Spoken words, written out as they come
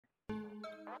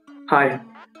Hi,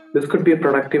 this could be a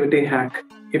productivity hack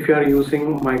if you are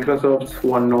using Microsoft's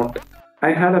OneNote.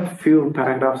 I had a few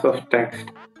paragraphs of text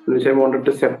which I wanted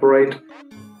to separate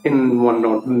in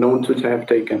OneNote, notes which I have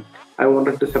taken. I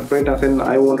wanted to separate as in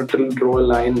I wanted to draw a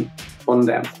line on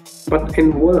them. But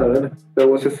in Word, there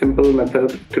was a simple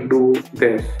method to do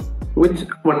this, which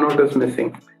OneNote is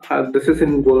missing. This is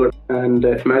in Word, and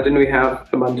imagine we have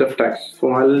a bunch of text.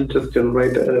 So I'll just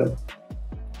generate a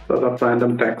sort of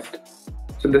random text.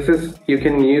 So this is, you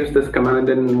can use this command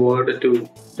in Word to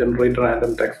generate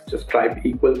random text. Just type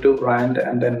equal to rand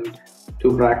and then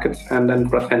two brackets and then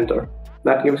press enter.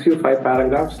 That gives you 5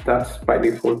 paragraphs. That's by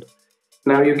default.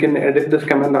 Now you can edit this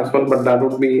command as well, but that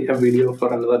would be a video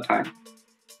for another time.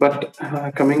 But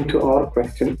coming to our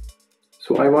question.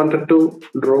 So I wanted to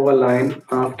draw a line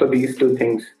after these two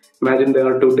things. Imagine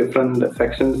there are two different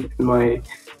sections in my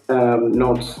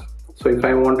notes. So if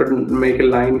I want to make a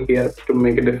line here to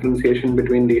make a differentiation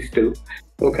between these two,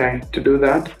 okay, to do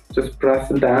that, just press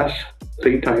dash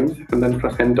 3 times and then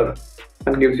press enter.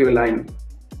 That gives you a line.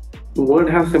 Word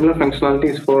has similar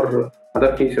functionalities for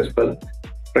other keys as well.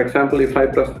 For example, if I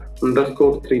press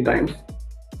underscore 3 times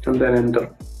and then enter,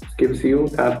 it gives you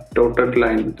that dotted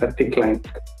line, that tick line.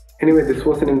 Anyway, this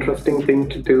was an interesting thing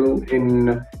to do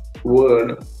in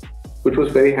Word, which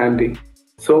was very handy.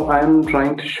 So I'm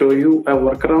trying to show you a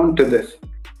workaround to this.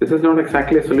 This is not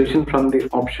exactly a solution from the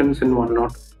options in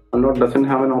OneNote. OneNote doesn't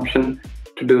have an option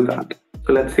to do that.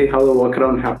 So let's see how the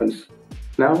workaround happens.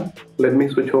 Now, let me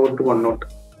switch over to OneNote.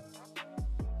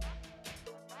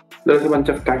 There's a bunch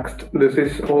of text. This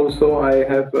is also, I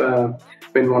have,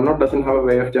 when OneNote doesn't have a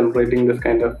way of generating this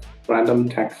kind of random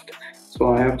text.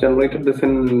 So I have generated this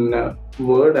in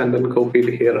Word and then copied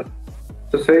here.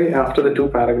 So say after the 2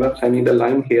 paragraphs, I need a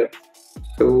line here.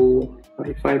 So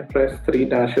if I press 3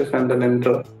 dashes and then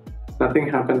enter, nothing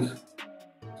happens.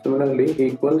 Similarly,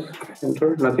 equals,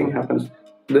 enter, nothing happens.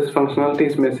 This functionality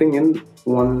is missing in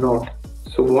OneNote.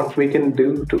 So what we can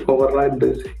do to override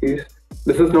this is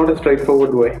not a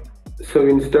straightforward way. So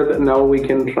instead, now we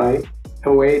can try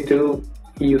a way to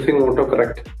using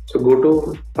autocorrect. So go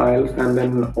to files and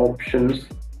then options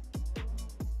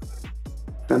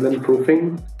and then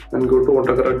proofing and go to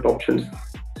autocorrect options.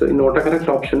 So in autocorrect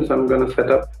options, I'm going to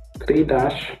set up 3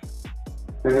 dash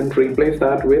and replace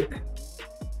that with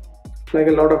like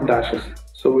a lot of dashes.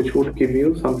 So which would give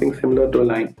you something similar to a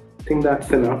line. I think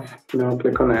that's enough. Now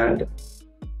click on add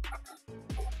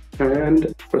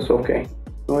and press OK.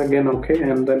 Now again OK,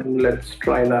 and then let's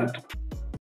try that.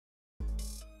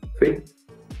 See,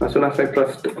 as soon as I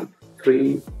pressed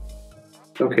 3,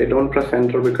 okay, don't press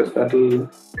enter because that will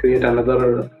create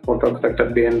another autocorrect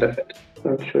at the end of it.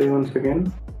 I'll show you once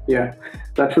again. Yeah,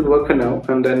 that should work for now,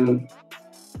 and then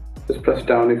just press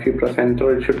down. If you press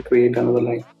enter, it should create another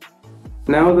line.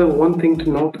 Now the one thing to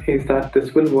note is that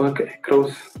this will work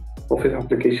across Office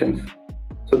applications.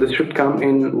 So this should come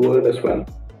in Word as well.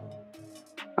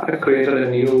 I created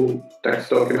a new text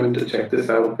document to check this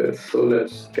out with. So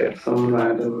let's get some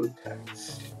random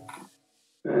text.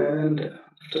 And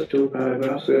after 2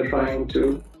 paragraphs, we are trying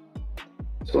to,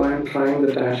 so I'm trying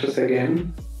the dashes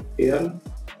again here,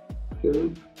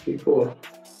 2, 3, 4,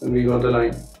 and we got the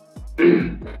line.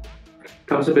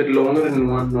 Comes a bit longer in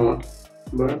OneNote,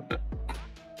 but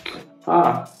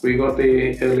we got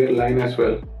the earlier line as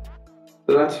well.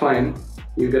 So that's fine.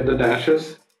 You get the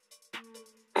dashes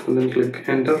and then click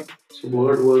enter. So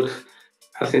Word works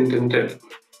as intended,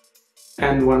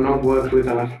 and OneNote worked with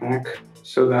our hack.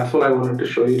 So that's all I wanted to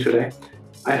show you today.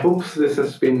 I hope this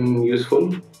has been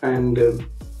useful, and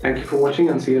thank you for watching,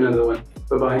 and see you in another one.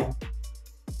 Bye bye.